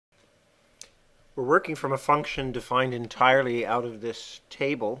We're working from a function defined entirely out of this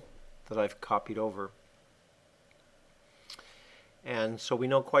table that I've copied over. And so we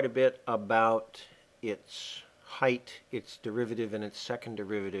know quite a bit about its height, its derivative, and its second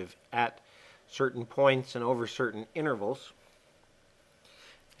derivative at certain points and over certain intervals.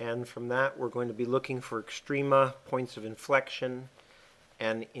 And from that, we're going to be looking for extrema, points of inflection,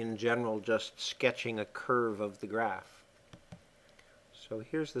 and in general, just sketching a curve of the graph. So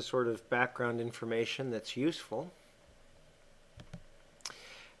here's the sort of background information that's useful.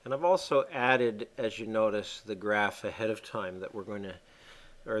 And I've also added, as you notice, the graph ahead of time that we're going to,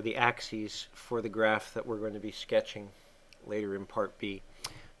 or the axes for the graph that we're going to be sketching later in Part B.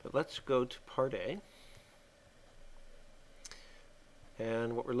 But let's go to Part A.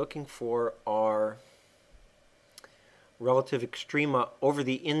 And what we're looking for are relative extrema over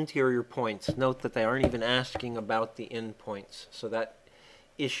the interior points. Note that they aren't even asking about the endpoints. So that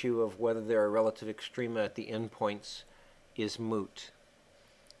issue of whether there are relative extrema at the endpoints is moot.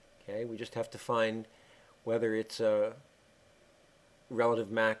 Okay, we just have to find whether it's a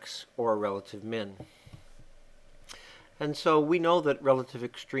relative max or a relative min. And so we know that relative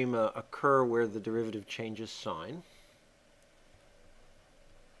extrema occur where the derivative changes sign.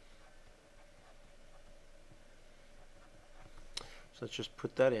 So let's just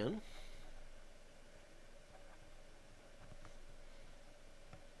put that in.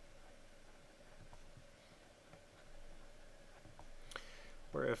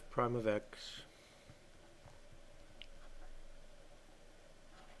 Where f prime of x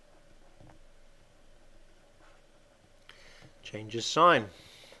changes sign.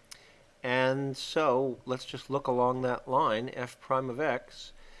 And so let's just look along that line. F prime of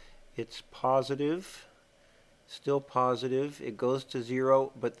x, it's positive, still positive. It goes to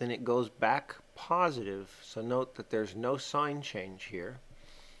 0, but then it goes back positive. So note that there's no sign change here.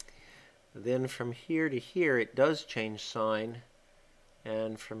 Then from here to here, it does change sign.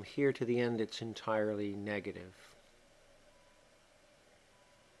 And from here to the end, it's entirely negative.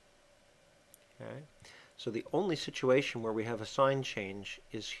 Okay. So the only situation where we have a sign change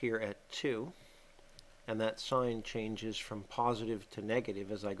is here at 2. And that sign changes from positive to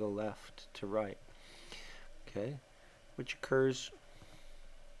negative as I go left to right. Okay, which occurs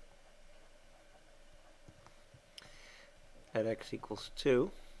at x equals 2.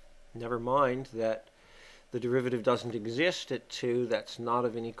 Never mind that the derivative doesn't exist at 2. That's not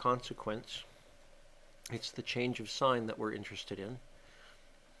of any consequence. It's the change of sign that we're interested in.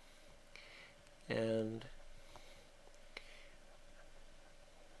 And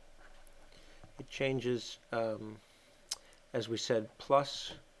it changes, as we said,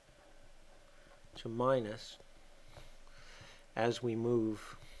 plus to minus as we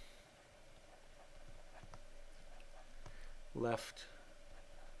move left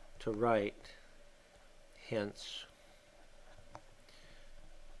to right. Hence,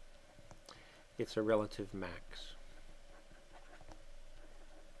 it's a relative max.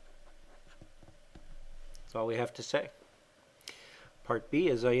 That's all we have to say. Part B,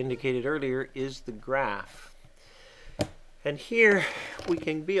 as I indicated earlier, is the graph. And here we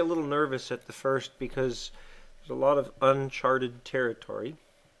can be a little nervous at the first because there's a lot of uncharted territory.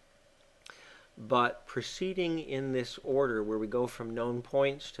 But proceeding in this order where we go from known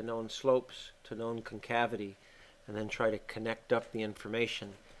points to known slopes to known concavity and then try to connect up the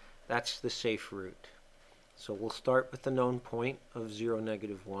information, that's the safe route. So we'll start with the known point of 0,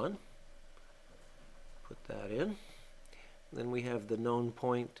 -1. Put that in. Then we have the known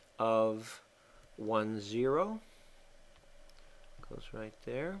point of 1, 0. Goes right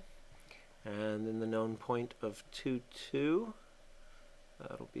there. And then the known point of 2, 2.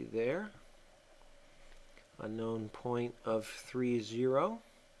 That'll be there. A known point of 3, 0.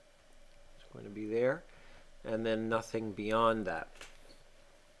 It's going to be there. And then nothing beyond that.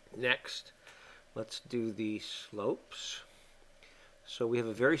 Next, let's do the slopes. So we have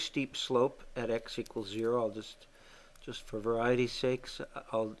a very steep slope at x equals 0. I'll just for variety's sakes,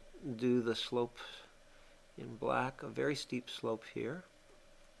 I'll do the slope in black. A very steep slope here.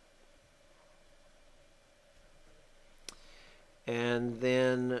 And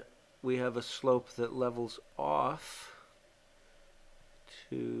then we have a slope that levels off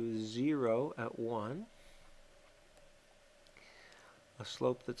to 0 at 1. A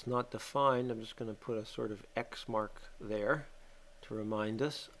slope that's not defined, I'm just going to put a sort of X mark there to remind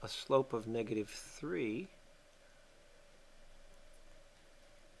us. A slope of -3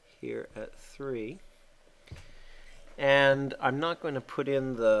 here at 3. And I'm not going to put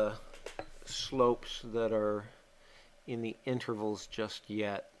in the slopes that are in the intervals just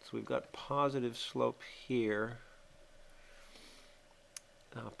yet. So we've got positive slope here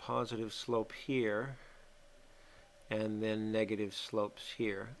positive slope here, and then negative slopes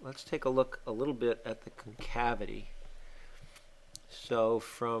here. Let's take a look a little bit at the concavity. So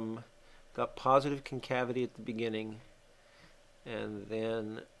got positive concavity at the beginning, and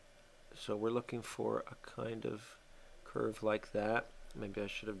then so we're looking for a kind of curve like that. Maybe I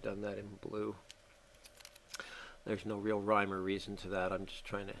should have done that in blue. There's no real rhyme or reason to that. I'm just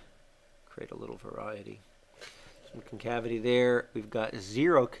trying to create a little variety. Some concavity there. We've got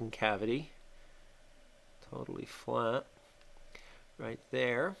zero concavity, totally flat, right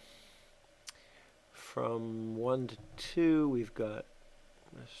there. From 1 to 2, we've got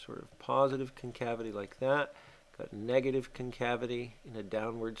a sort of positive concavity like that. Got negative concavity in a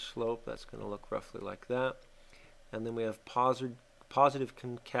downward slope. That's going to look roughly like that. And then we have positive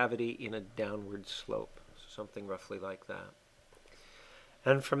concavity in a downward slope, something roughly like that.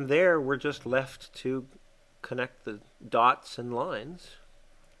 And from there, we're just left to connect the dots and lines.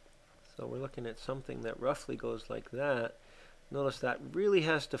 So we're looking at something that roughly goes like that. Notice that really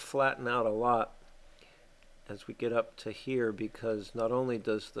has to flatten out a lot as we get up to here, because not only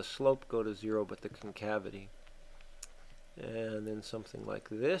does the slope go to 0, but the concavity. And then something like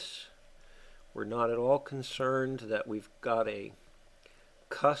this. We're not at all concerned that we've got a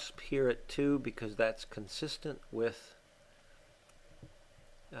cusp here at 2, because that's consistent with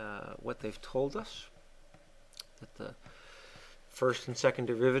what they've told us, that the first and second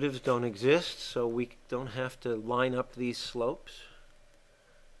derivatives don't exist, so we don't have to line up these slopes.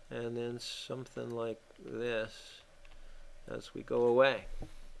 And then something like this as we go away.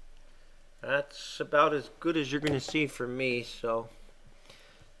 That's about as good as you're going to see from me, so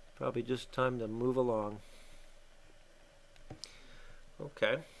probably just time to move along.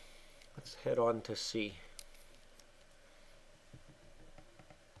 Okay, let's head on to C.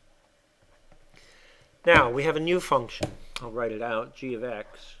 Now, we have a new function. I'll write it out, g of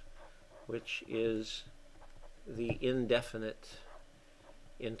x, which is the indefinite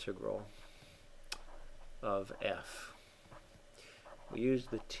integral of f. We use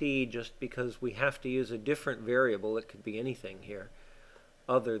the t just because we have to use a different variable. It could be anything here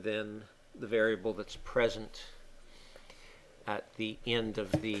other than the variable that's present at the end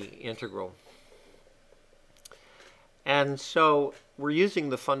of the integral. And so we're using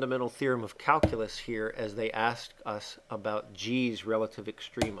the fundamental theorem of calculus here as they asked us about g's relative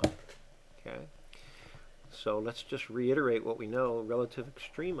extrema. Okay, so let's just reiterate what we know. Relative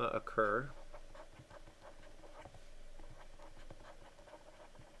extrema occur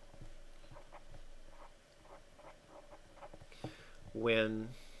when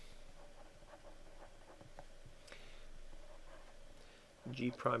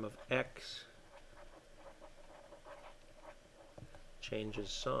g prime of x changes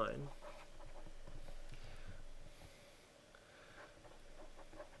sign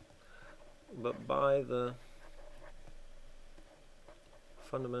but by the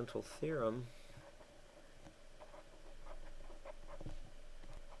fundamental theorem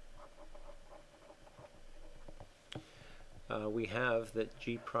we have that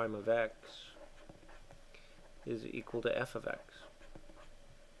g prime of x is equal to f of x.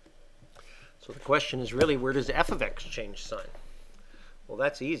 So the question is really, where does f of x change sign? Well,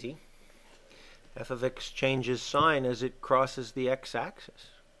 that's easy. F of x changes sign as it crosses the x-axis.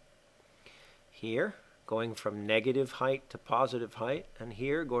 Here, going from negative height to positive height, and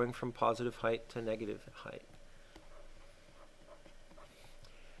here, going from positive height to negative height.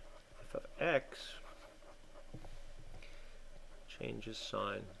 F of x changes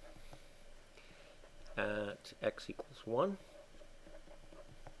sign at x equals 1.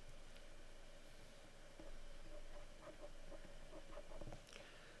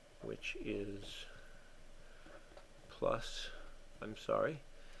 Which is plus, I'm sorry,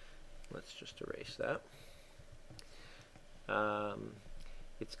 let's just erase that.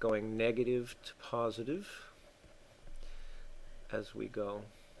 It's going negative to positive as we go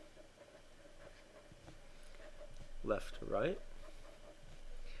left to right,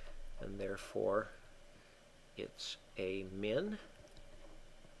 and therefore it's a min,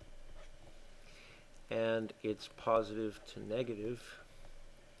 and it's positive to negative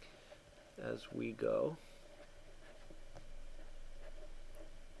as we go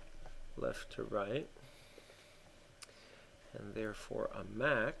left to right, and therefore a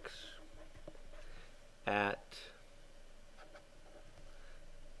max at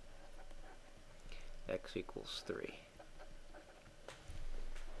x equals 3.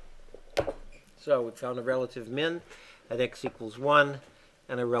 So we found a relative min at x equals 1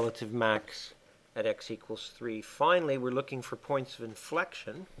 and a relative max at x equals 3. Finally, we're looking for points of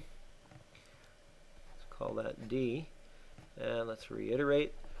inflection. Call that D, And let's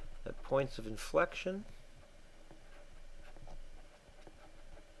reiterate that points of inflection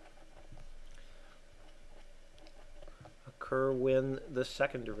occur when the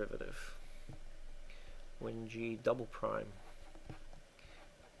second derivative, when g double prime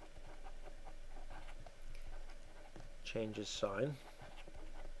changes sign.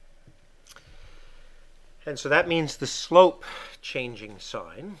 And so that means the slope changing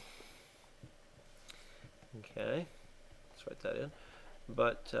sign. Okay, let's write that in.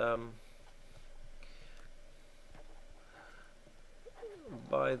 But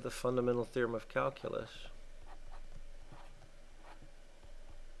by the fundamental theorem of calculus,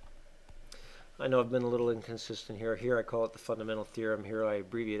 I know I've been a little inconsistent here. Here I call it the fundamental theorem. Here I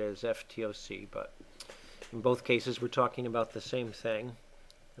abbreviate it as FTOC. But in both cases, we're talking about the same thing.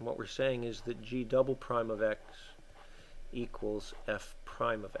 And what we're saying is that g double prime of x equals f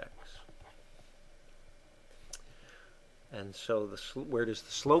prime of x. And so where does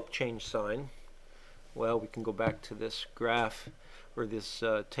the slope change sign? Well, we can go back to this graph, or this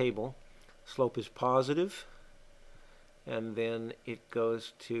table. Slope is positive, and then it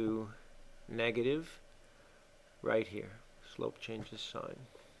goes to negative right here. Slope changes sign.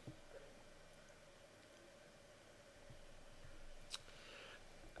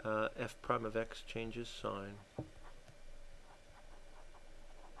 F prime of x changes sign.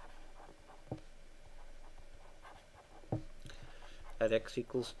 At x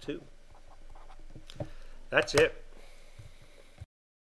equals 2. That's it.